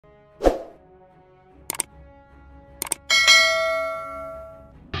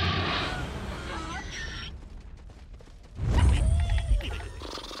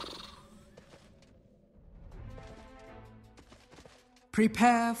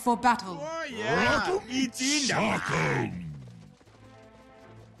Prepare for battle. Oh yeah, อีจีนดัง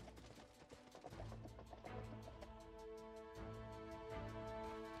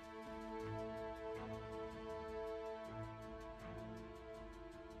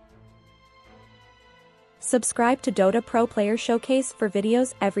Subscribe to Dota Pro Player Showcase for videos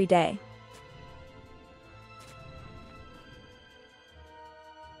every day.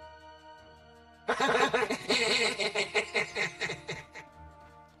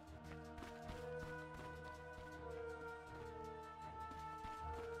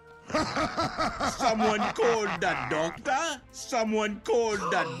 Someone called the doctor? Someone called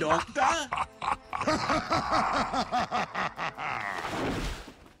the doctor?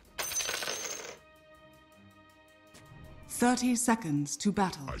 30 seconds to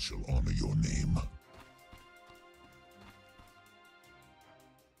battle. I shall honor your name.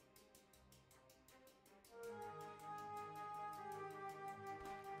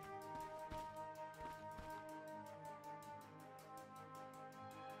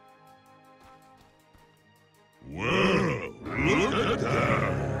 Well, look at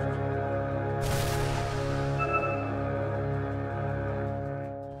that!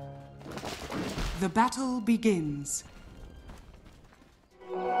 The battle begins.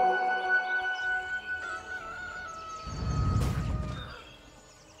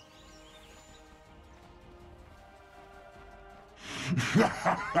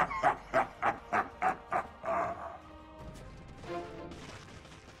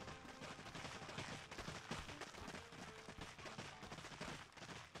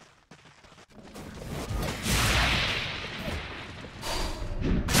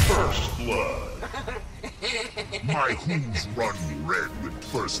 First blood. My hooves run red with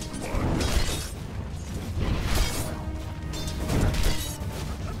first blood.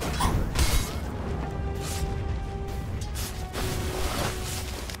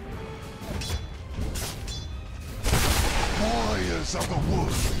 Warriors of the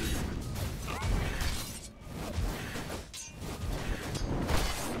wood.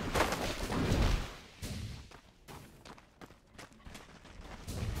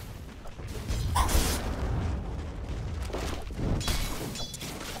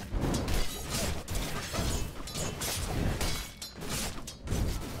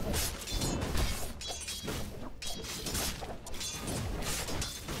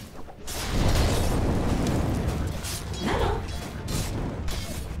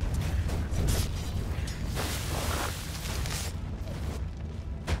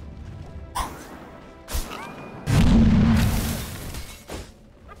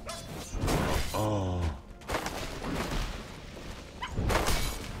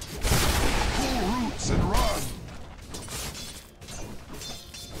 And run!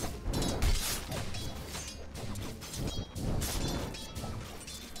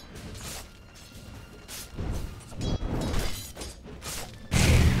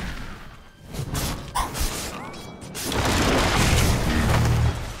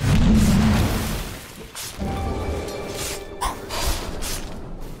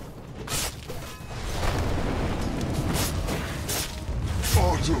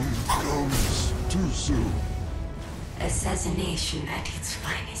 Autumn comes too soon. Assassination at its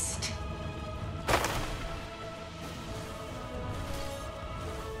finest.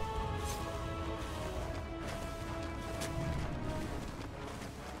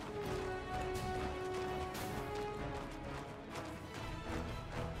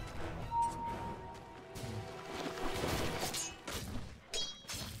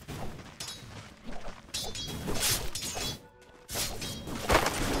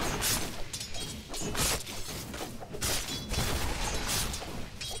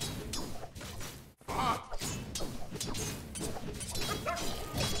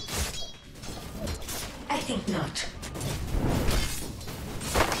 I think not.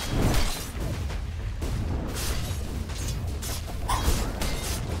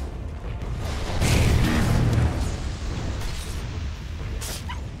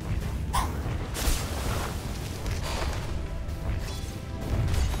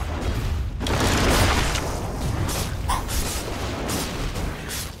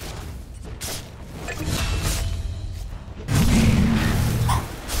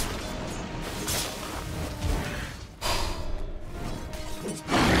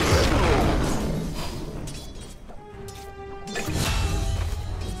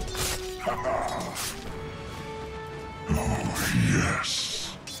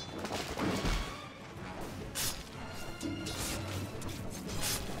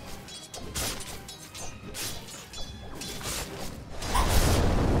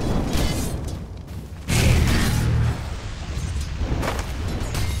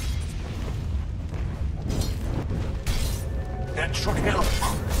 That should help.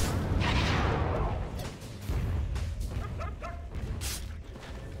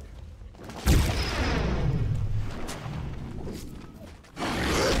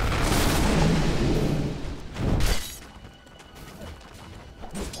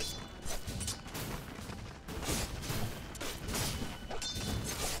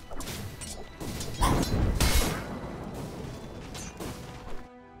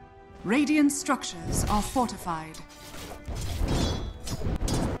 Radiant structures are fortified.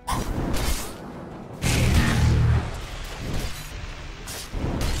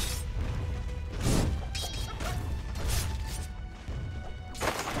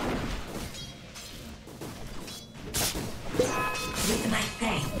 With my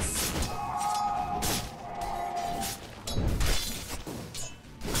thanks.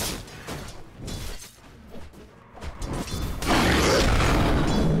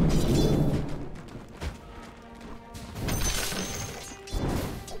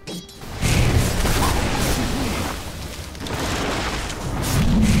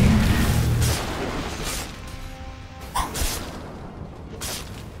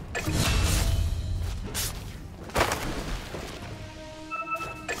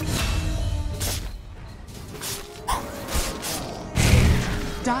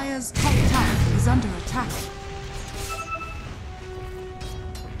 Dire's top tower is under attack.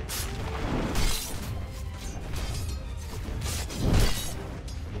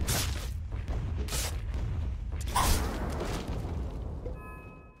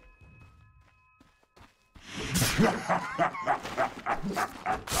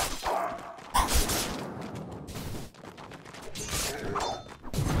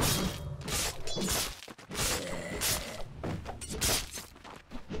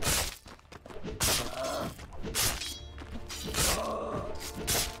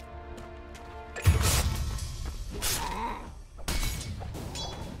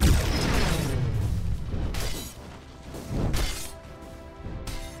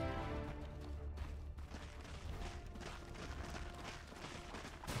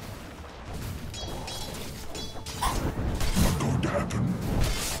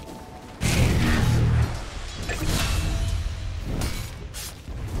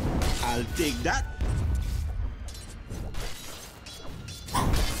 I'll take that.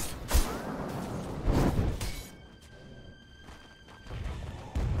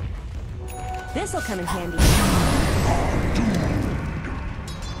 This'll come in handy.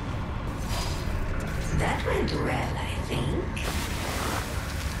 That went well, I think.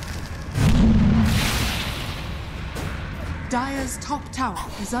 Dire's top tower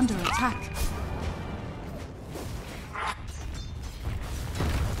is under attack.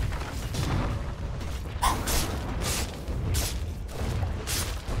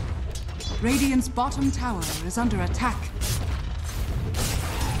 Radiant's bottom tower is under attack.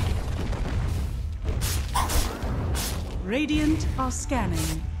 Radiant are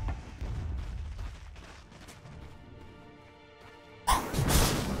scanning.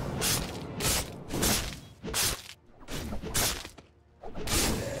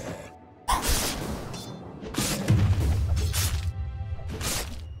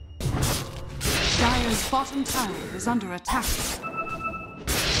 Dire's bottom tower is under attack.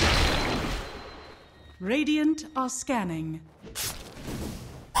 Radiant are scanning.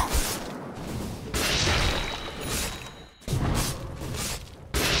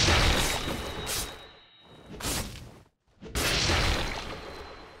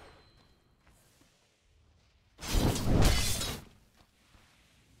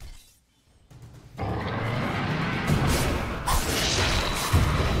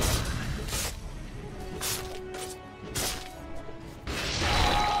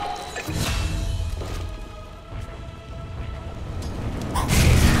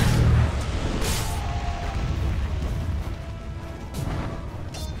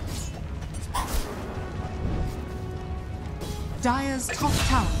 Dire's top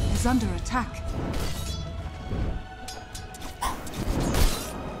tower is under attack.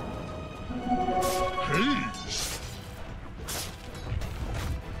 Haze.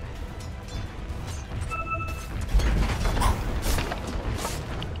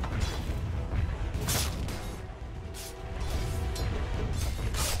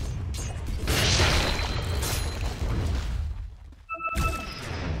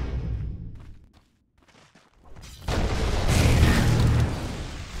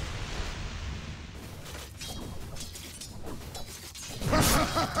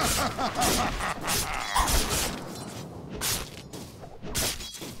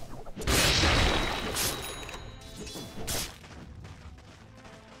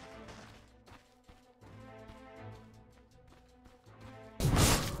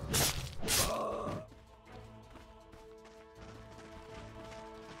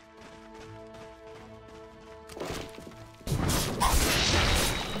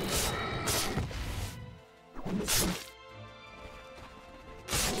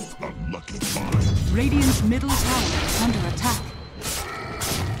 Radiant's middle tower is under attack.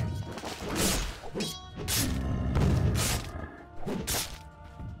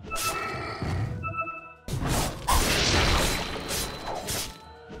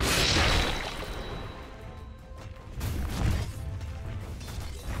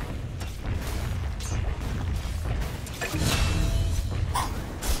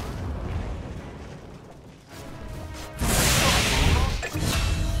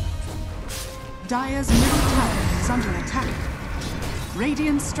 Dire's middle tower is under attack.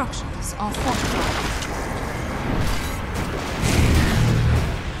 Radiant structures are fortified.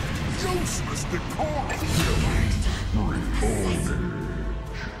 Useless decor!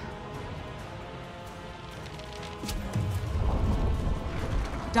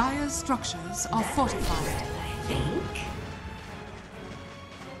 Dire's structures are fortified. I think.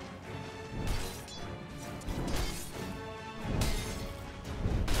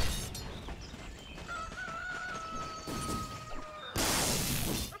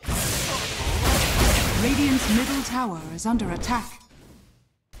 Radiant's middle tower is under attack.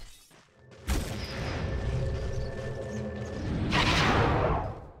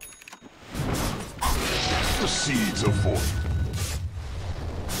 The seeds of force.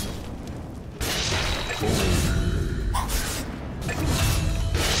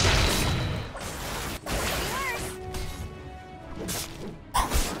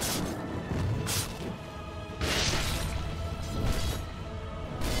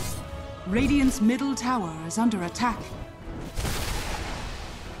 Radiant's middle tower is under attack.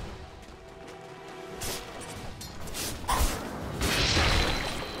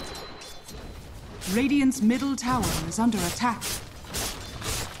 Radiant's middle tower is under attack.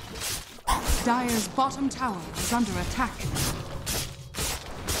 Dire's bottom tower is under attack.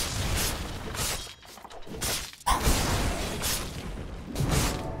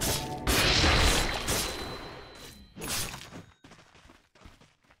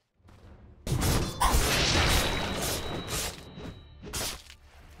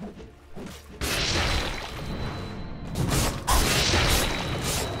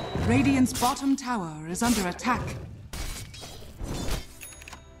 Radiant's bottom tower is under attack.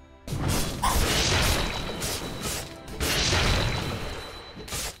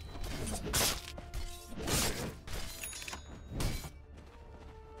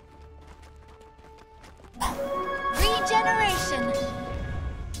 Regeneration!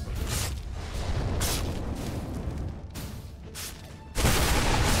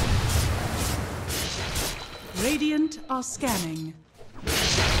 Radiant are scanning.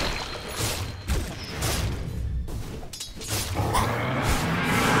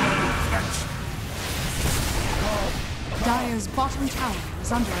 Dire's bottom tower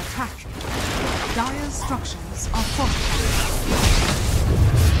is under attack. Dire's structures are fortified.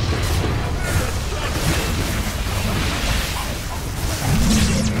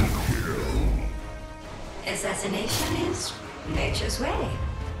 Assassination is nature's way.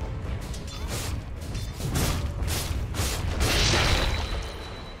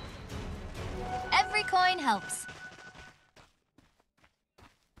 Every coin helps.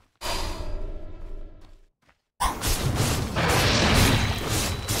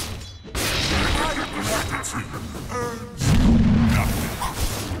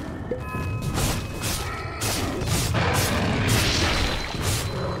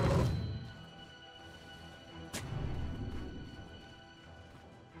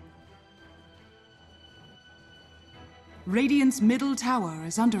 Radiant's middle tower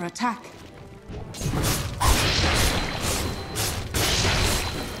is under attack.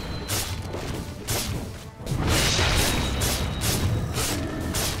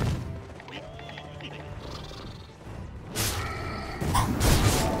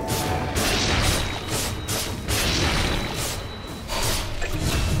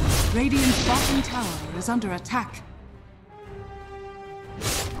 Radiant's bottom tower is under attack.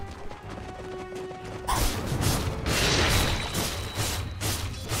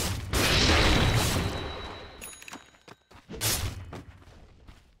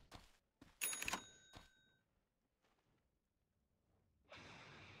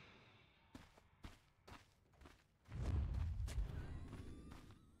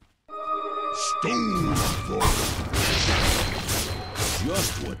 Stone for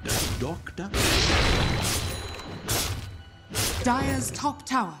Just what the doctor. Dire's top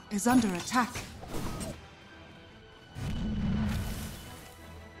tower is under attack.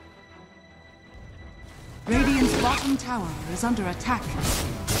 Radiant's bottom tower is under attack.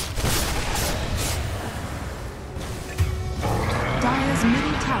 Dire's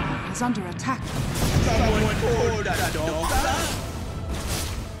middle tower is under attack. Someone called the doctor?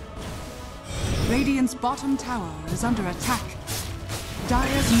 Radiant's bottom tower is under attack.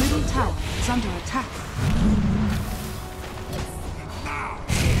 Dire's middle tower is under attack.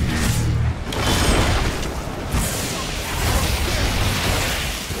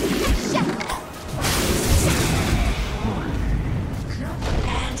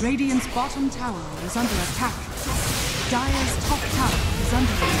 Radiant's bottom tower is under attack. Dire's top tower is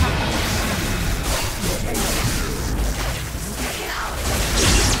under attack.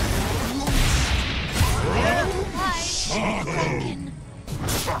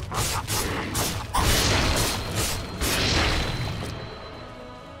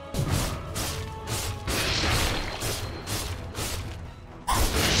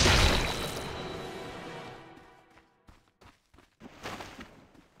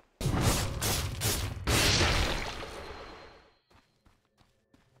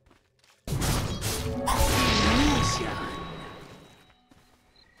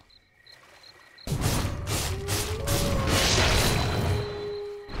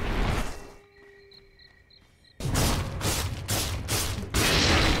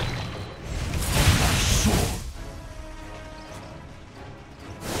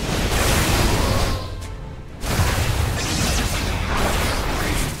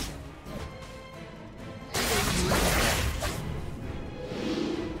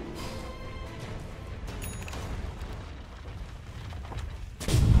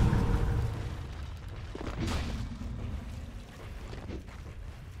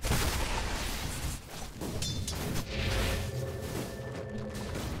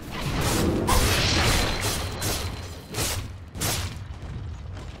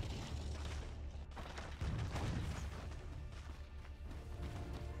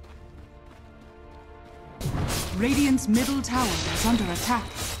 Radiant's middle tower is under attack.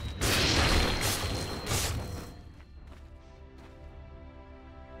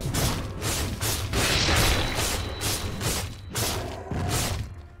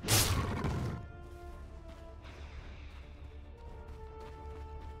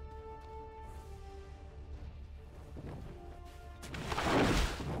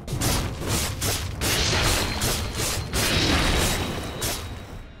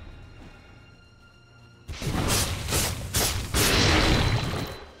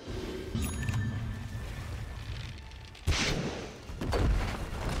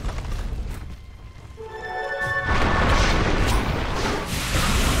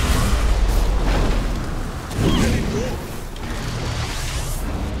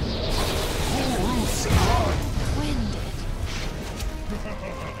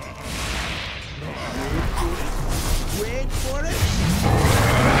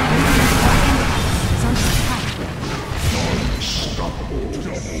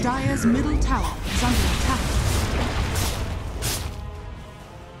 Dire's middle tower is under attack.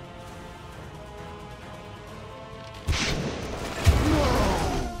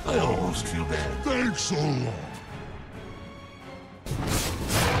 I almost feel bad. Thanks so long.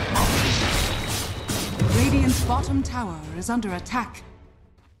 Radiant's bottom tower is under attack.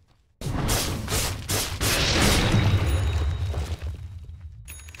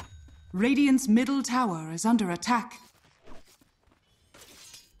 Radiant's middle tower is under attack.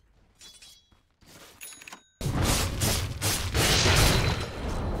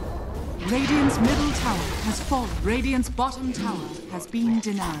 Radiant's middle tower has fallen. Radiant's bottom tower has been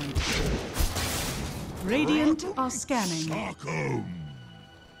denied. Radiant are scanning. Welcome.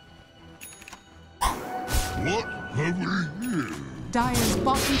 What have we here? Dire's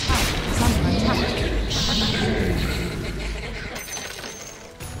bottom tower is under attack.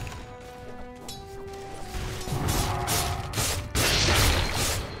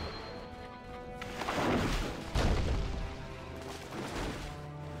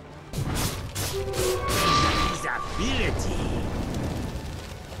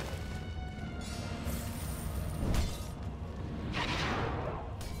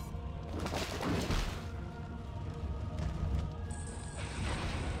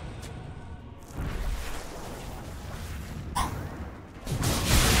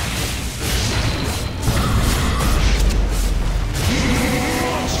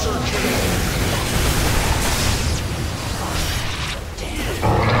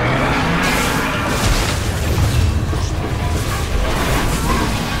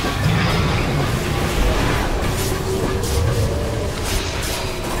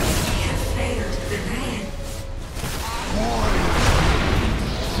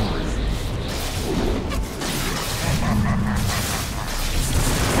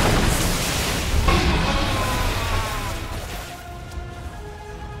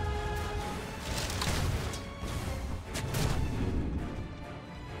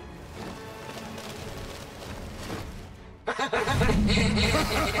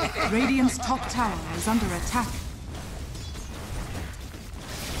 Radiant's top tower is under attack.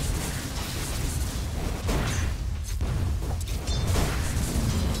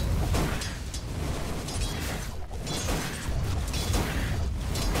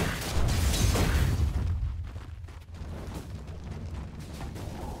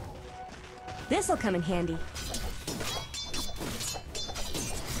 This'll come in handy.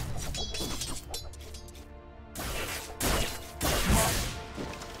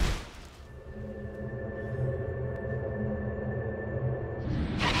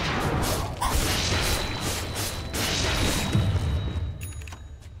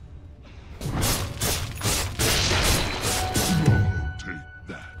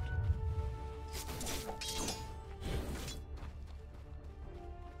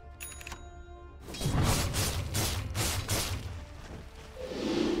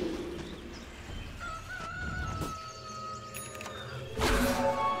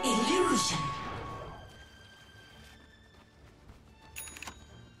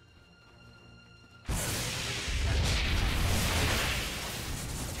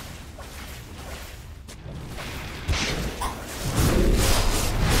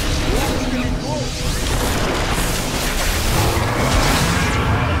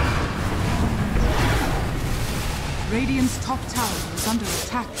 Radiant's top tower is under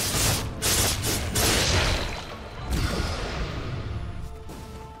attack.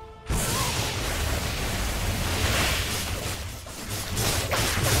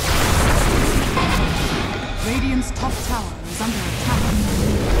 Radiant's top tower is under attack.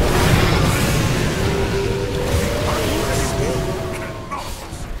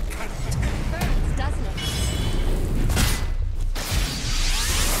 Doesn't it?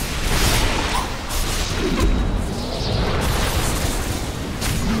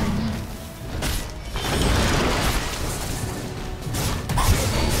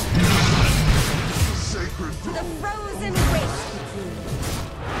 The frozen waste.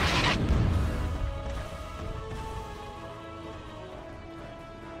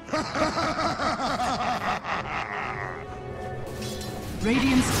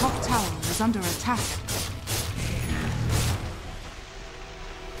 Radiant's top tower is under attack.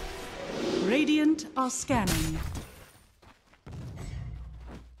 Radiant are scanning.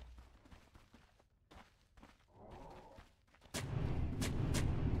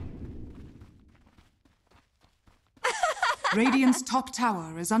 Radiant's top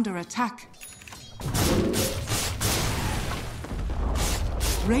tower is under attack.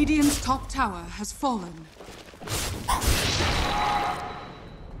 Radiant's top tower has fallen.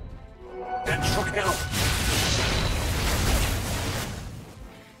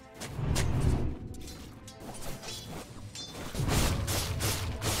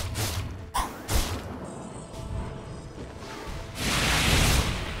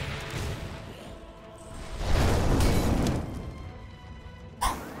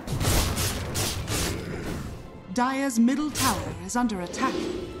 Dire's middle tower is under attack.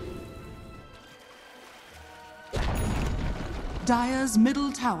 Dire's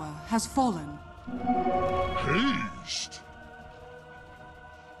middle tower has fallen. Haste!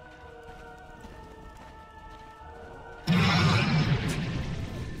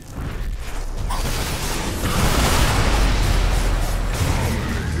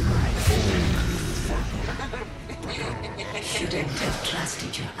 Shouldn't have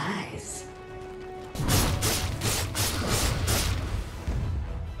trusted your eyes.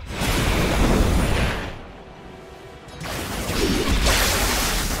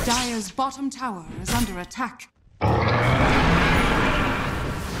 Dire's bottom tower is under attack. Radiant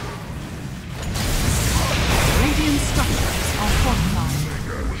structures are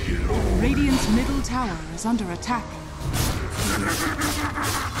fortified. Radiant's middle tower is under attack.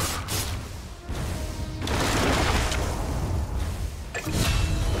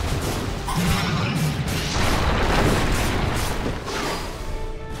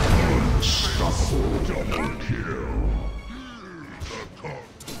 Unstoppable double kill. I can't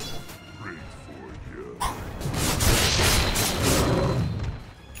wait for you.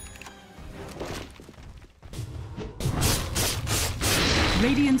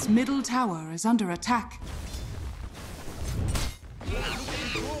 Radiant's middle tower is under attack.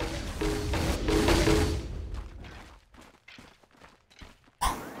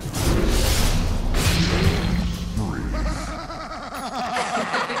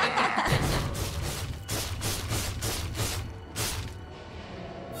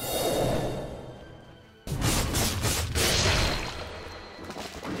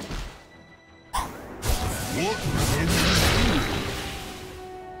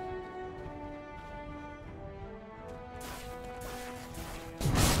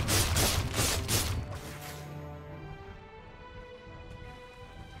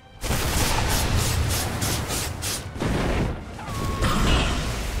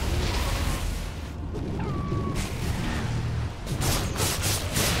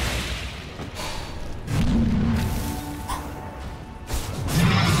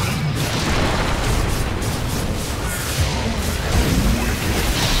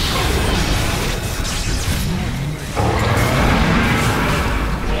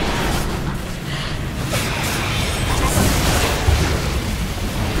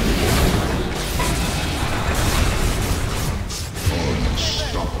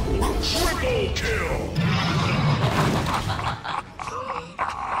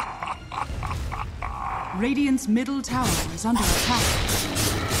 middle tower is under attack.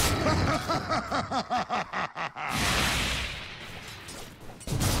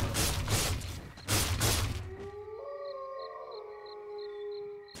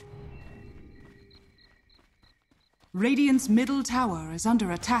 Radiant's middle tower is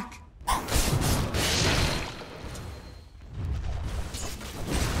under attack.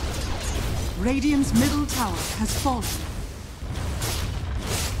 Radiant's middle tower has fallen.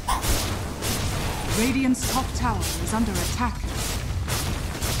 Radiant's top tower is under attack.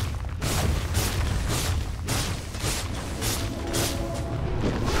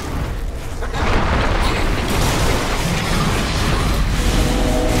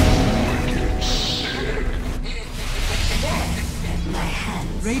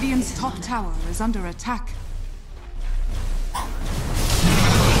 Radiant's top tower is under attack.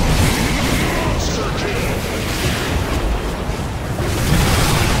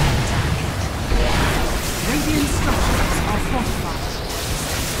 Radiant structures are fortified.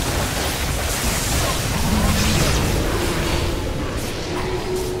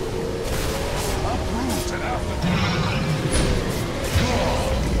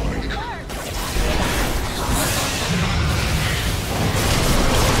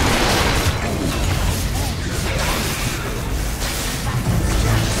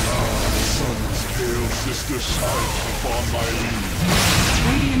 Sister sight upon my lead.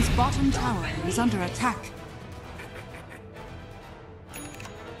 Radiant's bottom tower is under attack.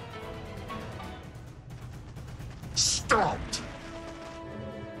 Stopped.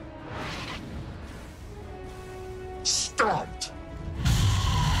 Stopped.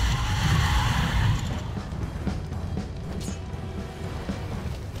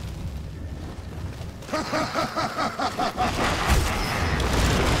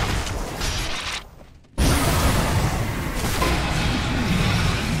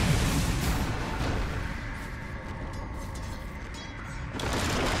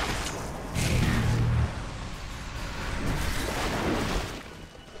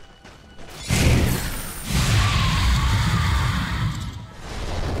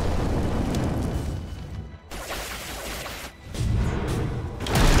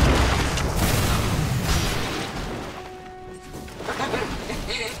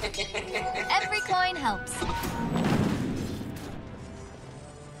 Every coin helps.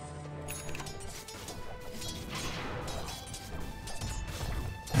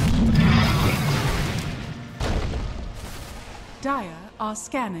 Dire are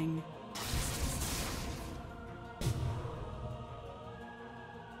scanning.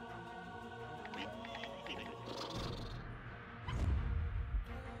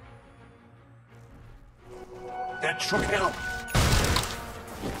 That should help.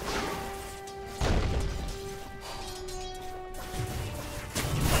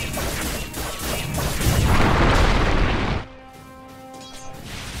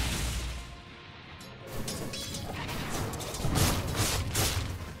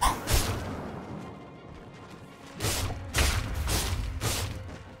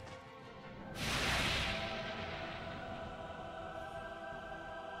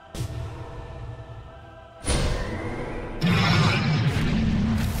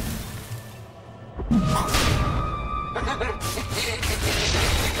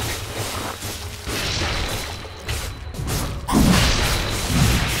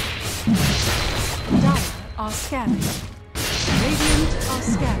 Are scanning. Radiant are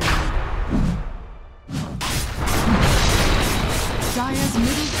scanning. Dire's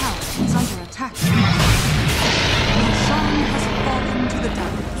middle tower is under attack. Roshan has fallen to the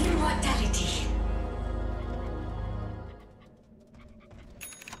dark. Immortality.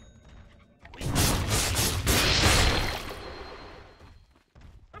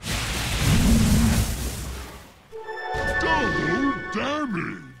 Double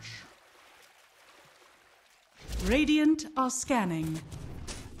damage. Radiant are scanning.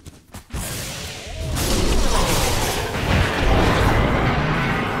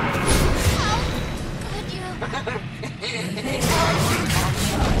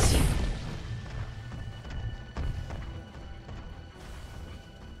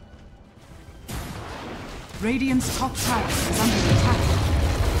 Radiant's top tower is under attack.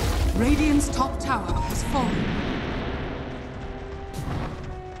 Radiant's top tower has fallen.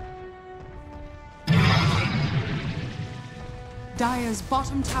 Dire's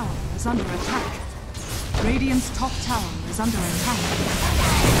bottom tower is under attack. Radiant's top tower is under attack.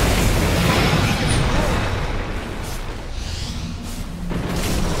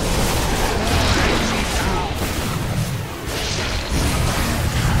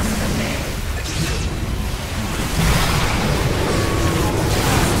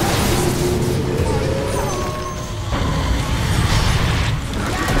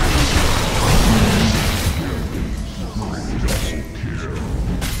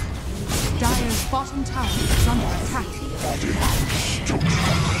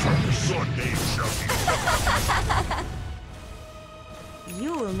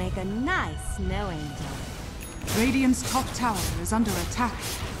 will make a nice snow angel. Radiant's top tower is under attack.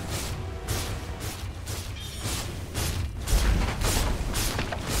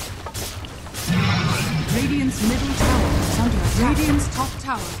 Radiant's middle tower is under attack. Radiant's top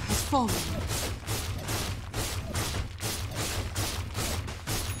tower has fallen.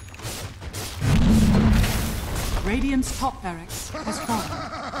 Radiant's top barracks has fallen.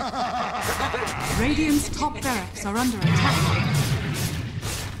 Radiant's top barracks are under attack.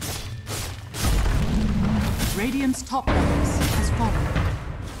 Radiant's top barracks has fallen.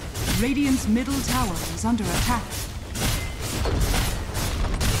 Radiant's middle tower is under attack.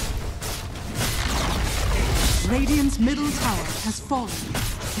 Radiant's middle tower has fallen.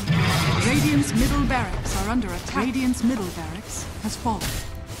 Radiant's middle barracks are under attack. Radiant's middle barracks has fallen.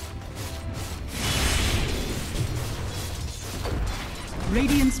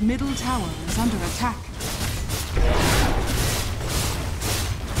 Radiant's middle tower is under attack.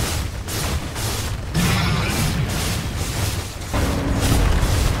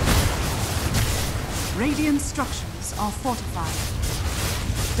 Radiant structures are fortified.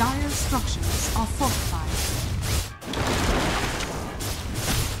 Dire structures are fortified.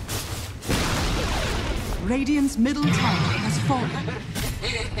 Radiant's middle tower has fallen.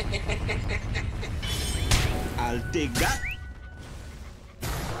 I'll take that.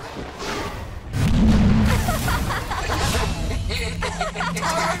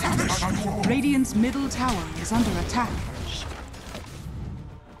 Radiant's middle tower is under attack.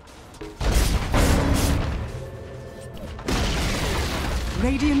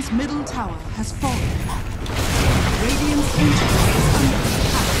 Radiant's middle tower has fallen. Radiant's ancient is under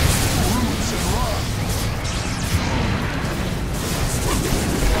attack.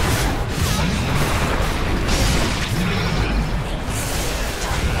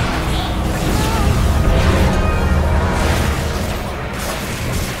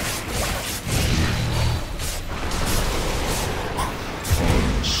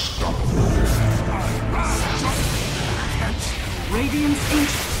 Radiant's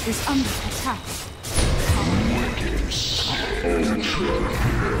ancient is under attack.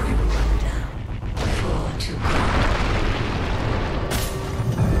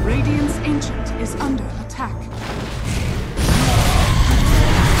 Radiant's ancient is under attack.